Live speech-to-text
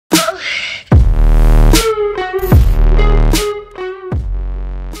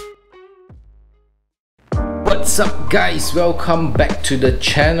up guys, welcome back to the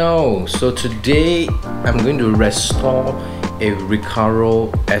channel. So today I'm going to restore a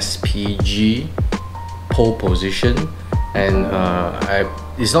Recaro SPG Pole Position, and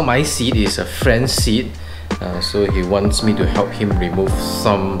it's not my seat, it's a friend's seat, so he wants me to help him remove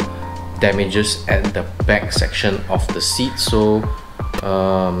some damages at the back section of the seat. So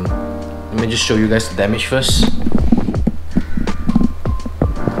let me just show you guys the damage first.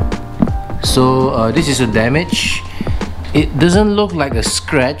 So this is a damage. It doesn't look like a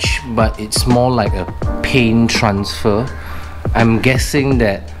scratch, but it's more like a paint transfer. I'm guessing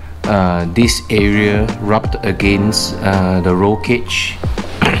that this area rubbed against the roll cage,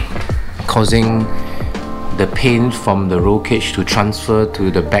 causing the paint from the roll cage to transfer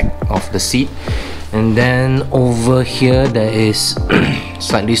to the back of the seat. And then over here there is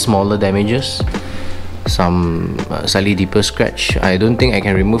slightly smaller damages, some slightly deeper scratch. I don't think I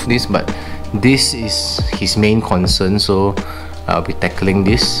can remove this, but this is his main concern, so I'll be tackling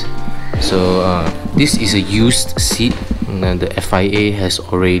this. So this is a used seat, and the FIA has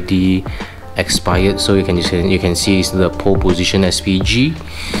already expired, so you can see it's the Pole Position SPG.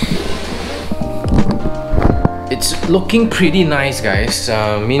 It's looking pretty nice, guys.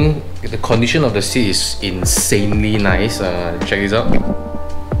 I mean, the condition of the seat is insanely nice. Check this out.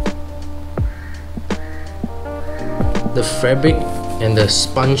 The fabric and the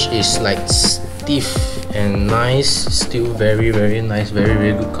sponge is like stiff and nice, still very nice,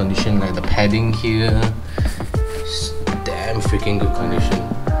 very good condition. Like the padding here is damn freaking good condition.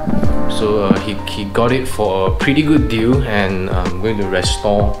 So he got it for a pretty good deal, and I'm going to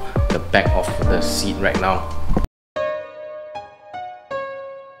restore the back of the seat right now.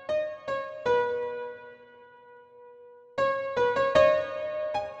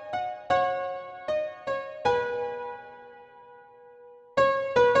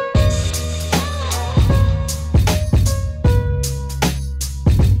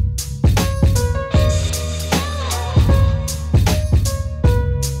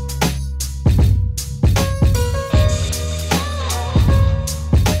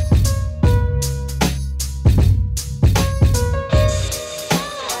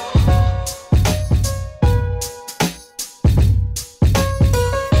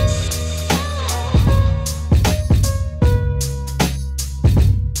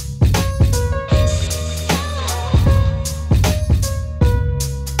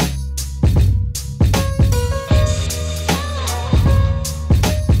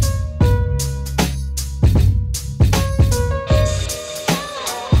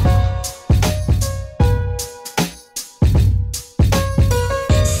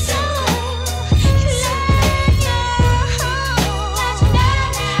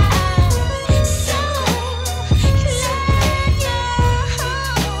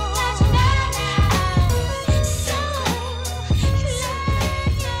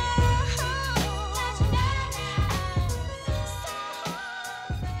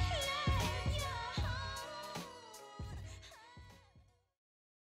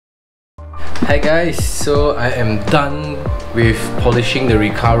 Hi guys, so I am done with polishing the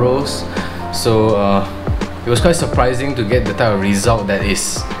Recaros. So it was quite surprising to get the type of result that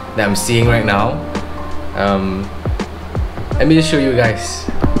I'm seeing right now. Let me just show you guys.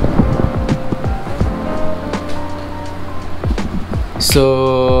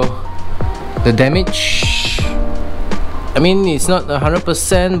 So the damage, I mean, it's not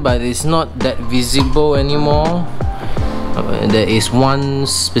 100%, but it's not that visible anymore. There is one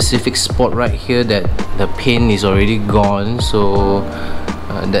specific spot right here that the paint is already gone, so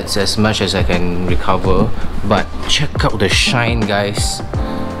that's as much as I can recover. But check out the shine, guys.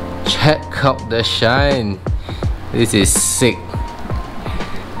 Check out the shine. This is sick.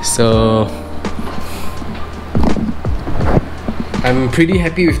 So I'm pretty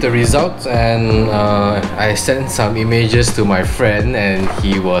happy with the results, and I sent some images to my friend and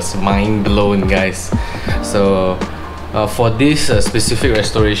he was mind blown, guys. So for this specific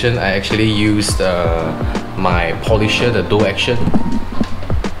restoration, I actually used my polisher, the dough action,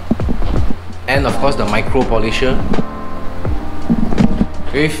 and of course the micro polisher,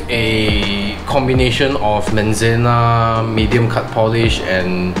 with a combination of Manzana medium cut polish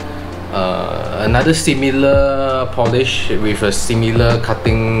and another similar polish with a similar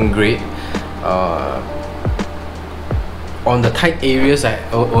cutting grade. On the tight areas,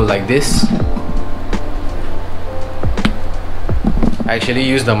 like this, I actually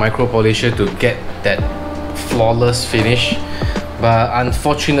used the micro polisher to get that flawless finish, but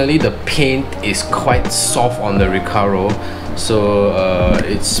unfortunately the paint is quite soft on the Recaro, so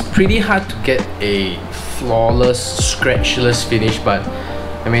it's pretty hard to get a flawless, scratchless finish. But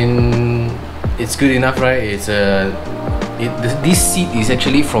I mean, it's good enough, right? This seat is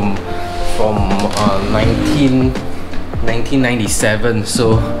actually from 1997,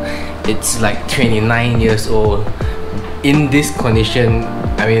 so it's like 29 years old. In this condition,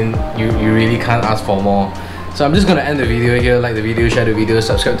 I mean, you really can't ask for more. So I'm just gonna end the video here. Like the video, share the video,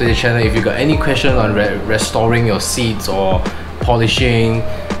 subscribe to the channel. If you got any questions on restoring your seats or polishing,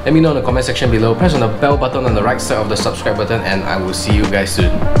 let me know in the comment section below. Press on the bell button on the right side of the subscribe button, and I will see you guys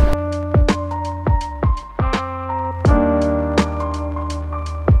soon.